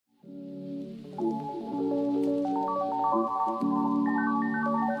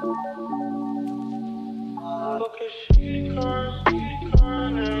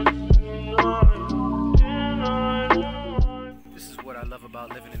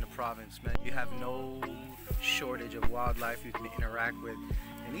in the province, man. You have no shortage of wildlife you can interact with,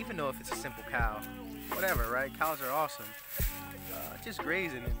 and even though if it's a simple cow, whatever, right? Cows are awesome. Just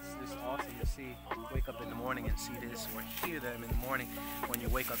grazing, it's just awesome to see. Wake up in the morning and see this, or hear them in the morning when you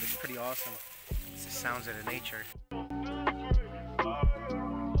wake up. It's pretty awesome. It's the sounds of the nature.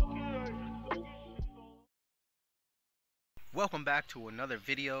 Welcome back to another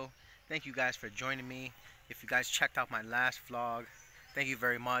video. Thank you guys for joining me. If you guys checked out my last vlog, thank you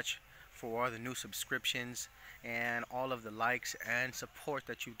very much for all the new subscriptions and all of the likes and support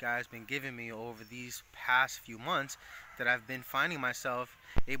that you guys been giving me over these past few months, that I've been finding myself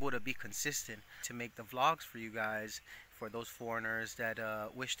able to be consistent to make the vlogs for you guys, for those foreigners that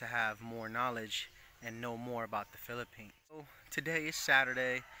wish to have more knowledge and know more about the Philippines. So today is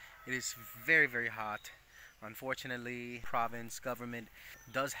Saturday. It is very hot. Unfortunately, province government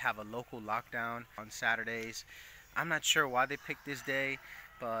does have a local lockdown on Saturdays. I'm not sure why they picked this day,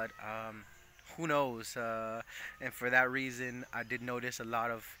 but who knows? And for that reason, I did notice a lot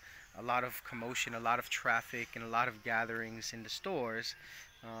of commotion, a lot of traffic, and a lot of gatherings in the stores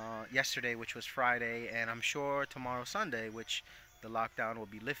yesterday, which was Friday, and I'm sure tomorrow, Sunday, which the lockdown will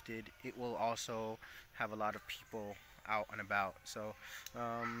be lifted, it will also have a lot of people out and about. So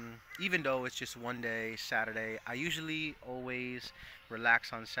even though it's just one day, Saturday, I usually always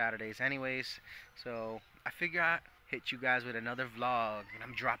relax on Saturdays anyways, so I figure I'd hit you guys with another vlog, and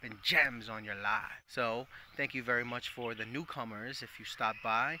I'm dropping gems on your live. So thank you very much for the newcomers. If you stopped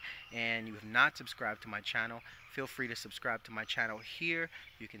by and you have not subscribed to my channel, feel free to subscribe to my channel here.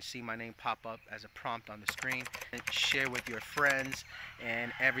 You can see my name pop up as a prompt on the screen, and share with your friends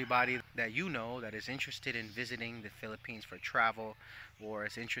and everybody that you know that is interested in visiting the Philippines for travel, or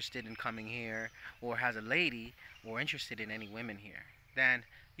is interested in coming here, or has a lady, or interested in any women here. Then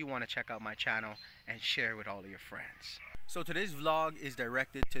you want to check out my channel and share with all of your friends. So today's vlog is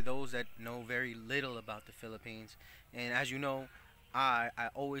directed to those that know very little about the Philippines, and as you know, I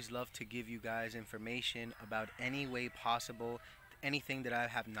always love to give you guys information about any way possible, anything that I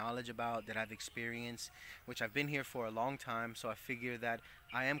have knowledge about, that I've experienced, which I've been here for a long time, so I figure that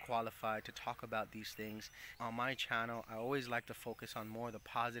I am qualified to talk about these things. On my channel, I always like to focus on more of the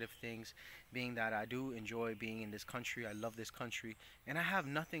positive things, being that I do enjoy being in this country. I love this country, and I have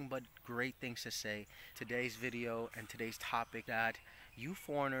nothing but great things to say. Today's video and today's topic that you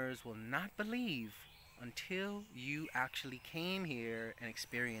foreigners will not believe until you actually came here and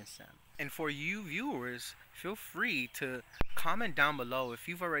experienced them. And for you viewers, feel free to comment down below if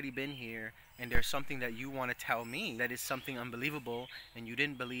you've already been here and there's something that you want to tell me that is something unbelievable and you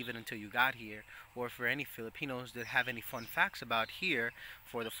didn't believe it until you got here, or for any Filipinos that have any fun facts about here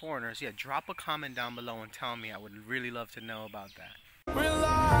for the foreigners. Yeah, drop a comment down below and tell me. I would really love to know about that.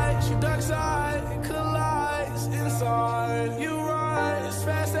 Realize your dark side collides inside. You run as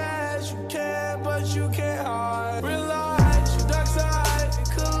fast as you can, but you can't hide. Realize your dark side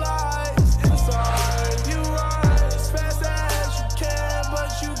collides inside. You run as fast as you can,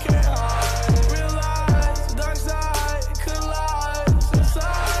 but you can't hide. Realize your dark side collides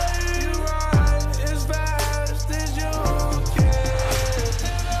inside. You run as fast as you can.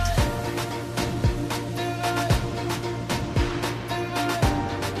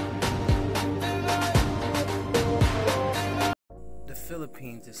 The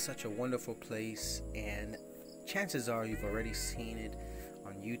Philippines is such a wonderful place, and chances are you've already seen it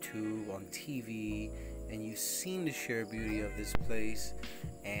on YouTube, on TV, and you've seen the sheer beauty of this place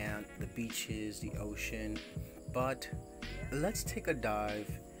and the beaches, the ocean. But let's take a dive,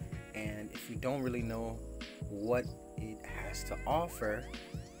 and if you don't really know what it has to offer,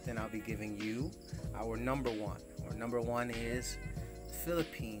 then I'll be giving you our number one. Our number one is the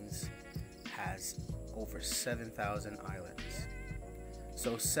Philippines has over 7,000 islands.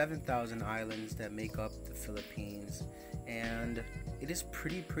 So 7,000 islands that make up the Philippines, and it is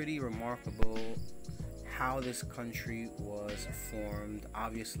pretty remarkable how this country was formed.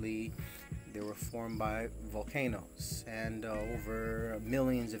 Obviously, they were formed by volcanoes, and over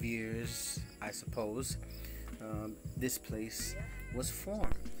millions of years, I suppose, this place was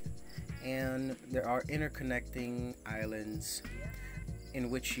formed. And there are interconnecting islands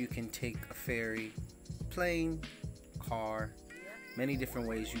in which you can take a ferry, plane, car, many different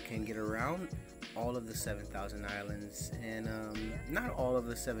ways you can get around all of the 7,000 islands. And not all of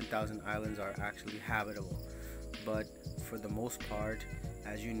the 7,000 islands are actually habitable, but for the most part,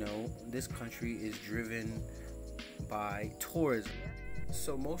 as you know, this country is driven by tourism.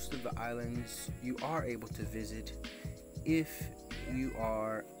 So most of the islands you are able to visit if you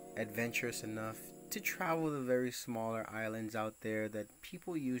are adventurous enough to travel the very smaller islands out there that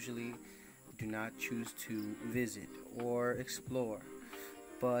people usually do not choose to visit or explore.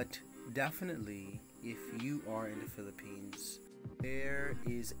 But definitely, if you are in the Philippines, there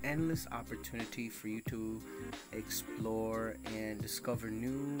is endless opportunity for you to explore and discover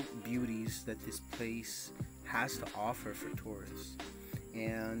new beauties that this place has to offer for tourists.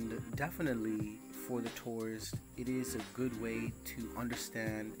 And definitely for the tourist, it is a good way to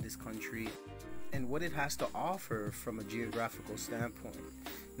understand this country and what it has to offer from a geographical standpoint.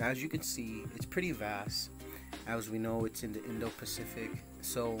 Now, as you can see, it's pretty vast. As we know, it's in the Indo-Pacific,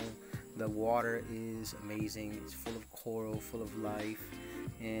 so the water is amazing. It's full of coral, full of life,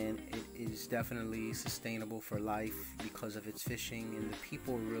 and it is definitely sustainable for life because of its fishing, and the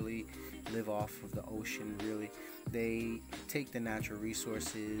people really live off of the ocean. Really, they take the natural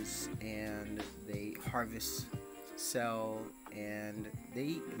resources and they harvest, sell, and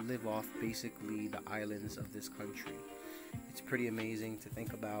they live off basically the islands of this country. It's pretty amazing to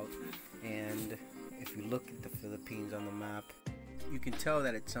think about. And if you look at the Philippines on the map, you can tell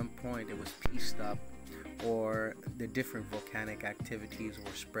that at some point it was pieced up, or the different volcanic activities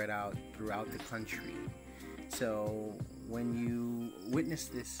were spread out throughout the country. So when you witness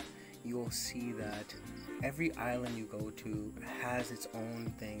this, you'll see that every island you go to has its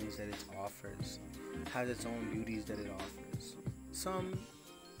own things that it offers, has its own beauties that it offers. Some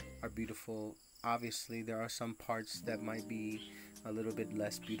are beautiful. Obviously, there are some parts that might be a little bit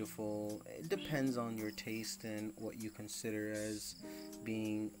less beautiful. It depends on your taste and what you consider as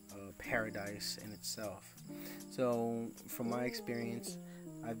being a paradise in itself. So, from my experience,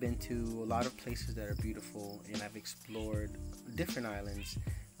 I've been to a lot of places that are beautiful, and I've explored different islands,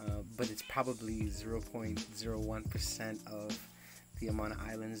 but it's probably 0.01% of the amount of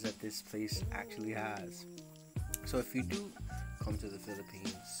islands that this place actually has. So if you do come to the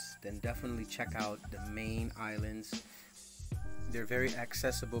Philippines, then definitely check out the main islands. They're very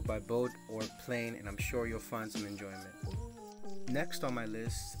accessible by boat or plane, and I'm sure you'll find some enjoyment. Next on my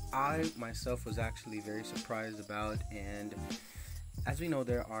list, I myself was actually very surprised about, and as we know,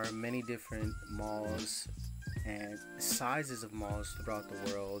 there are many different malls and sizes of malls throughout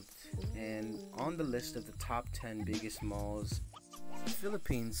the world, and on the list of the top 10 biggest malls, the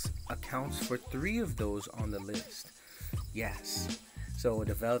Philippines accounts for 3 of those on the list. Yes, so a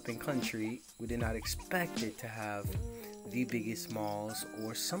developing country, we did not expect it to have the biggest malls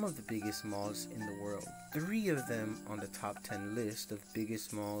or some of the biggest malls in the world. 3 of them on the top 10 list of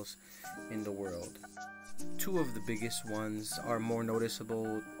biggest malls in the world. 2 of the biggest ones are more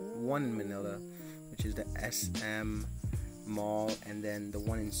noticeable. One in Manila, which is the SM Mall, and then the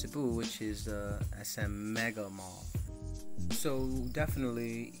one in Cebu, which is the SM Mega Mall. So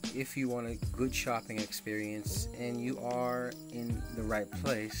definitely, if you want a good shopping experience and you are in the right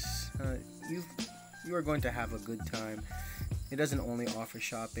place, you are going to have a good time. It doesn't only offer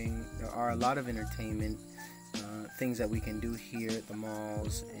shopping. There are a lot of entertainment, things that we can do here at the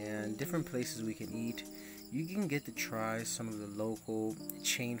malls, and different places we can eat. You can get to try some of the local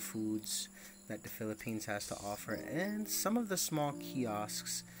chain foods that the Philippines has to offer, and some of the small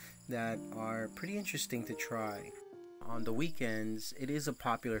kiosks that are pretty interesting to try. On the weekends, it is a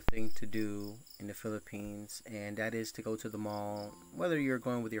popular thing to do in the Philippines, and that is to go to the mall, whether you're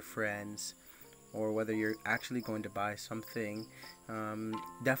going with your friends or whether you're actually going to buy something.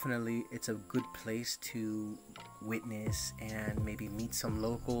 Definitely, it's a good place to witness and maybe meet some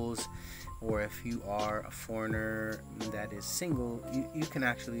locals, or if you are a foreigner that is single, you can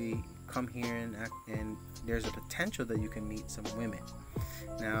actually come here and there's a potential that you can meet some women.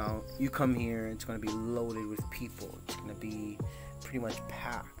 Now, you come here, it's going to be loaded with people. It's going to be pretty much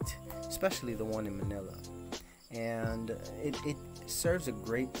packed, especially the one in Manila. And it serves a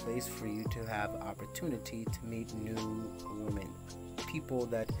great place for you to have opportunity to meet new women, people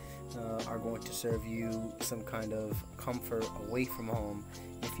that are going to serve you some kind of comfort away from home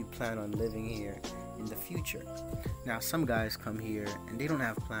if you plan on living here in the future. Now, some guys come here and they don't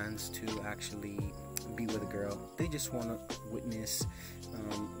have plans to actually be with a girl. They just want to witness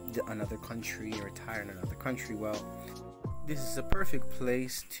another country or retire in another country. Well, this is a perfect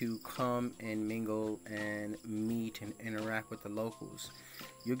place to come and mingle and meet and interact with the locals.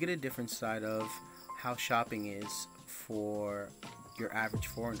 You'll get a different side of how shopping is for your average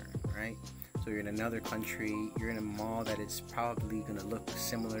foreigner, right? So you're in another country, you're in a mall that is probably going to look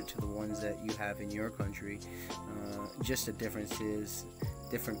similar to the ones that you have in your country. Just the difference is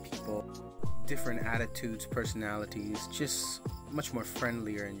different people, different attitudes, personalities, just much more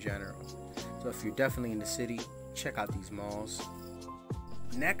friendlier in general. So if you're definitely in the city, check out these malls.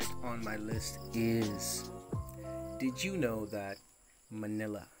 Next on my list is, did you know that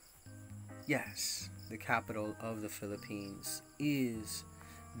Manila, yes, the capital of the Philippines, is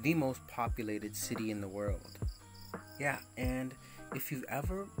the most populated city in the world? Yeah, and if you've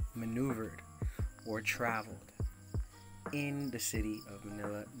ever maneuvered or traveled in the city of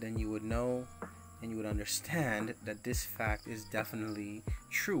Manila, then you would know and you would understand that this fact is definitely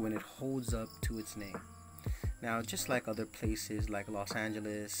true and it holds up to its name. Now, just like other places like Los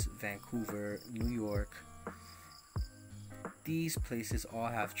Angeles, Vancouver, New York, these places all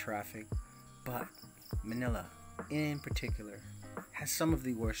have traffic, but Manila in particular has some of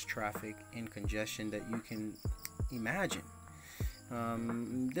the worst traffic and congestion that you can imagine.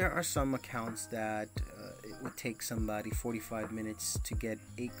 There are some accounts that it would take somebody 45 minutes to get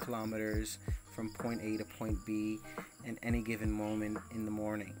 8 kilometers from point A to point B in any given moment in the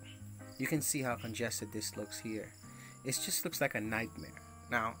morning. You can see how congested this looks here. It just looks like a nightmare.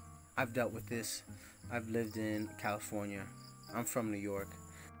 Now, I've dealt with this. I've lived in California. I'm from New York.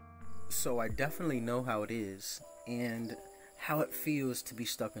 So I definitely know how it is and how it feels to be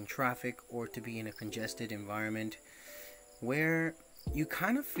stuck in traffic or to be in a congested environment where you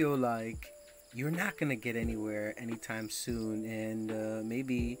kind of feel like you're not going to get anywhere anytime soon, and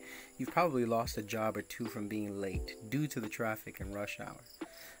maybe you've probably lost a job or two from being late due to the traffic and rush hour.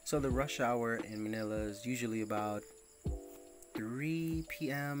 So the rush hour in Manila is usually about 3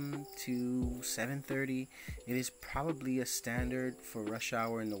 p.m. to 7:30. It is probably a standard for rush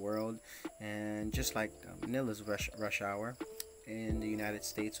hour in the world, and just like Manila's rush hour in the United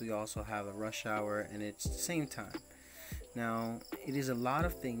States, we also have a rush hour and it's the same time. Now, it is a lot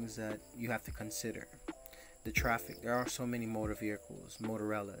of things that you have to consider. The traffic. There are so many motor vehicles,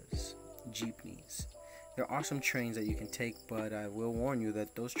 motorellas, jeepneys. There are some trains that you can take, but I will warn you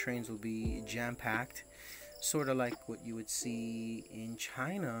that those trains will be jam-packed, sort of like what you would see in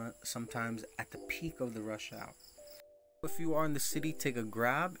China sometimes at the peak of the rush hour. If you are in the city, take a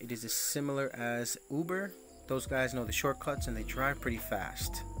Grab. It is as similar as Uber. Those guys know the shortcuts and they drive pretty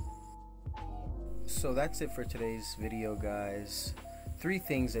fast. So that's it for today's video, guys. 3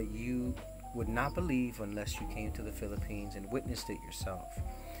 things that you would not believe unless you came to the Philippines and witnessed it yourself.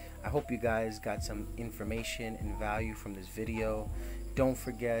 I hope you guys got some information and value from this video. Don't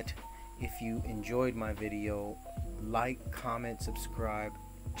forget, if you enjoyed my video, like, comment, subscribe,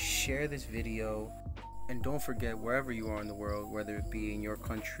 share this video, and don't forget, wherever you are in the world, whether it be in your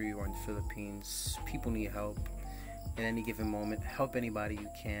country or in the Philippines, people need help at any given moment. Help anybody you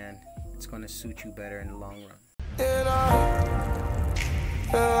can. It's going to suit you better in the long run.